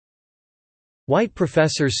White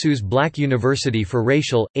professor sues Black university for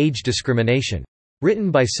racial, age discrimination. Written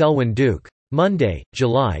by Selwyn Duke. Monday,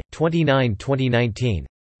 July 29, 2019.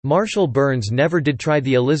 Marshall Burns never did try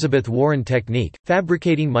the Elizabeth Warren technique,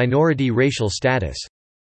 fabricating minority racial status.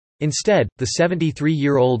 Instead, the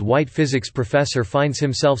 73-year-old white physics professor finds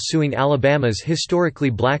himself suing Alabama's historically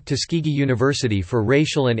black Tuskegee University for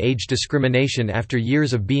racial and age discrimination after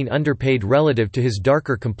years of being underpaid relative to his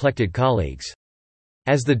darker-complected colleagues.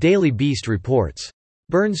 As the Daily Beast reports,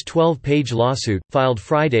 Burns' 12-page lawsuit, filed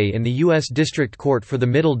Friday in the U.S. District Court for the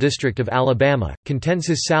Middle District of Alabama, contends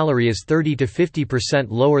his salary is 30 to 50%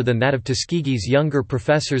 lower than that of Tuskegee's younger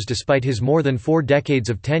professors despite his more than 4 decades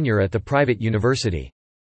of tenure at the private university.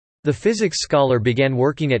 The physics scholar began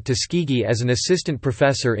working at Tuskegee as an assistant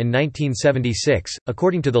professor in 1976,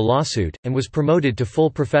 according to the lawsuit, and was promoted to full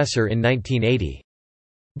professor in 1980.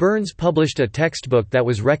 Burns published a textbook that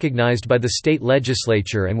was recognized by the state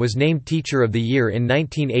legislature and was named Teacher of the Year in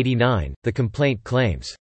 1989, the complaint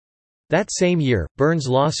claims. That same year, Burns'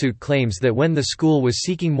 lawsuit claims that when the school was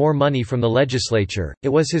seeking more money from the legislature, it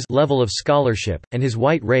was his level of scholarship, and his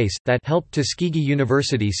white race, that helped Tuskegee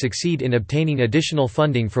University succeed in obtaining additional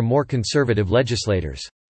funding from more conservative legislators.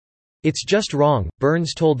 "It's just wrong,"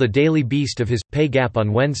 Burns told the Daily Beast of his pay gap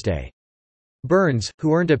on Wednesday. Burns,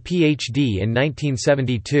 who earned a Ph.D. in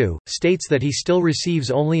 1972, states that he still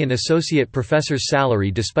receives only an associate professor's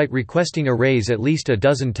salary despite requesting a raise at least a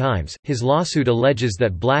dozen times. His lawsuit alleges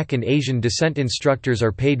that Black and Asian descent instructors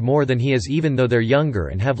are paid more than he is even though they're younger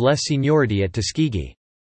and have less seniority at Tuskegee.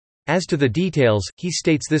 As to the details, he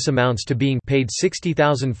states this amounts to being paid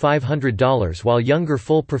 $60,500 while younger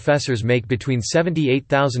full professors make between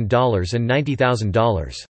 $78,000 and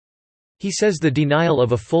 $90,000. He says the denial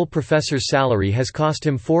of a full professor's salary has cost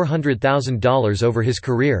him $400,000 over his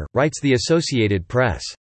career, writes the Associated Press.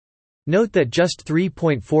 Note that just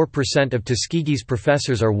 3.4% of Tuskegee's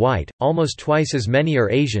professors are white, almost twice as many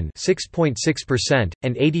are Asian 6.6%,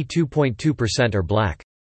 and 82.2% are black.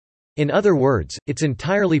 In other words, it's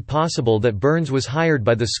entirely possible that Burns was hired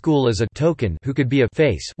by the school as a token who could be a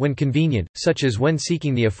face when convenient, such as when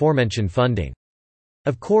seeking the aforementioned funding.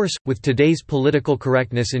 Of course, with today's political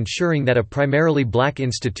correctness ensuring that a primarily black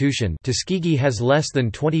institution, Tuskegee has less than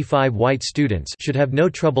 25 white students, should have no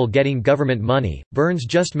trouble getting government money, Burns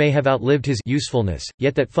just may have outlived his usefulness,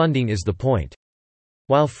 yet that funding is the point.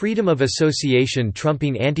 While freedom of association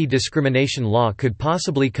trumping anti-discrimination law could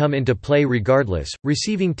possibly come into play regardless,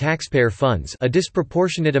 receiving taxpayer funds, a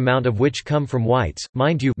disproportionate amount of which come from whites,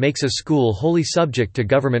 mind you, makes a school wholly subject to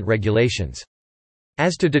government regulations.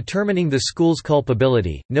 As to determining the school's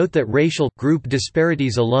culpability, note that racial, group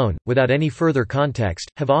disparities alone, without any further context,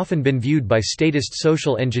 have often been viewed by statist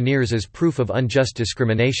social engineers as proof of unjust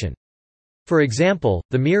discrimination. For example,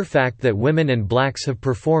 the mere fact that women and blacks have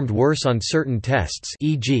performed worse on certain tests,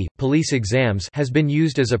 e.g., police exams, has been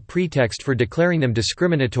used as a pretext for declaring them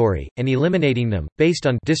discriminatory, and eliminating them, based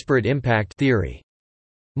on disparate impact theory.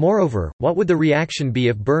 Moreover, what would the reaction be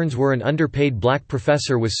if Burns were an underpaid black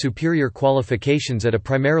professor with superior qualifications at a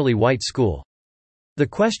primarily white school? The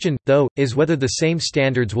question, though, is whether the same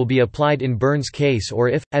standards will be applied in Burns' case or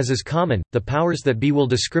if, as is common, the powers that be will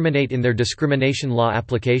discriminate in their discrimination law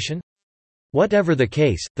application? Whatever the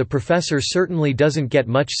case, the professor certainly doesn't get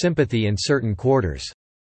much sympathy in certain quarters.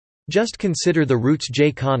 Just consider the Roots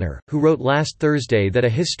J. Connor, who wrote last Thursday that a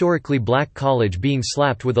historically black college being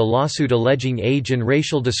slapped with a lawsuit alleging age and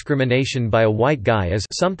racial discrimination by a white guy is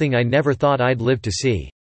something I never thought I'd live to see.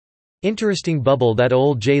 Interesting bubble that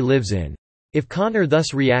old J lives in. If Connor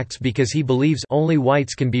thus reacts because he believes only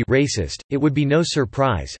whites can be racist, it would be no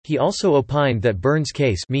surprise. He also opined that Burns'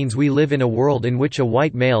 case means we live in a world in which a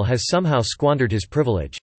white male has somehow squandered his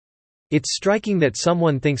privilege. It's striking that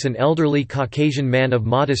someone thinks an elderly Caucasian man of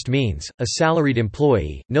modest means, a salaried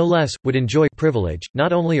employee, no less, would enjoy privilege.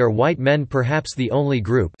 Not only are white men perhaps the only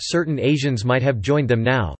group, certain Asians might have joined them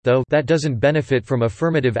now, though that doesn't benefit from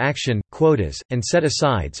affirmative action, quotas, and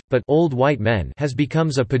set-asides, but old white men has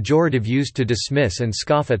becomes a pejorative used to dismiss and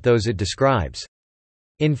scoff at those it describes.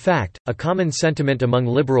 In fact, a common sentiment among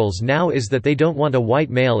liberals now is that they don't want a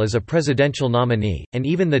white male as a presidential nominee, and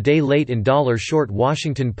even the day-late and dollar-short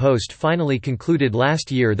Washington Post finally concluded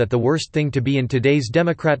last year that the worst thing to be in today's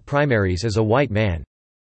Democrat primaries is a white man.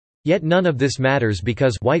 Yet none of this matters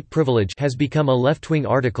because white privilege has become a left-wing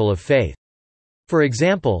article of faith. For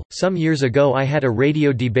example, some years ago I had a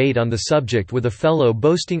radio debate on the subject with a fellow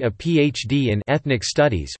boasting a Ph.D. in ethnic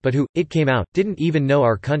studies but who, it came out, didn't even know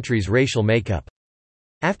our country's racial makeup.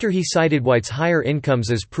 After he cited whites' higher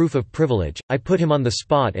incomes as proof of privilege, I put him on the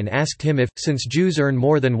spot and asked him if, since Jews earn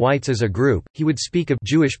more than whites as a group, he would speak of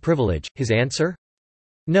Jewish privilege. His answer?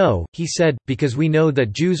 No, he said, because we know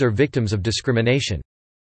that Jews are victims of discrimination.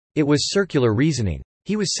 It was circular reasoning.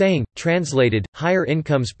 He was saying, translated, higher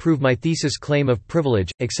incomes prove my thesis claim of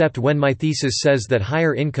privilege, except when my thesis says that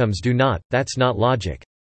higher incomes do not. That's not logic.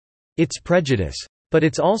 It's prejudice. But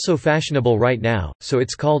it's also fashionable right now, so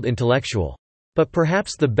it's called intellectual. But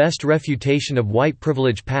perhaps the best refutation of white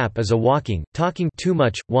privilege pap is a talking too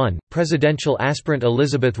much. 1. Presidential aspirant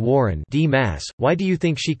Elizabeth Warren D-Mass, why do you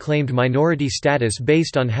think she claimed minority status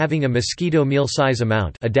based on having a mosquito meal size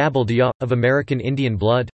amount of American Indian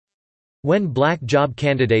blood? When black job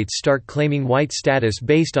candidates start claiming white status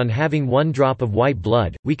based on having 1 drop of white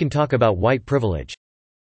blood, we can talk about white privilege.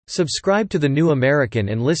 Subscribe to The New American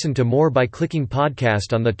and listen to more by clicking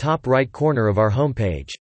podcast on the top right corner of our homepage.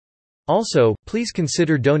 Also, please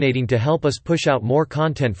consider donating to help us push out more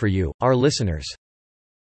content for you, our listeners.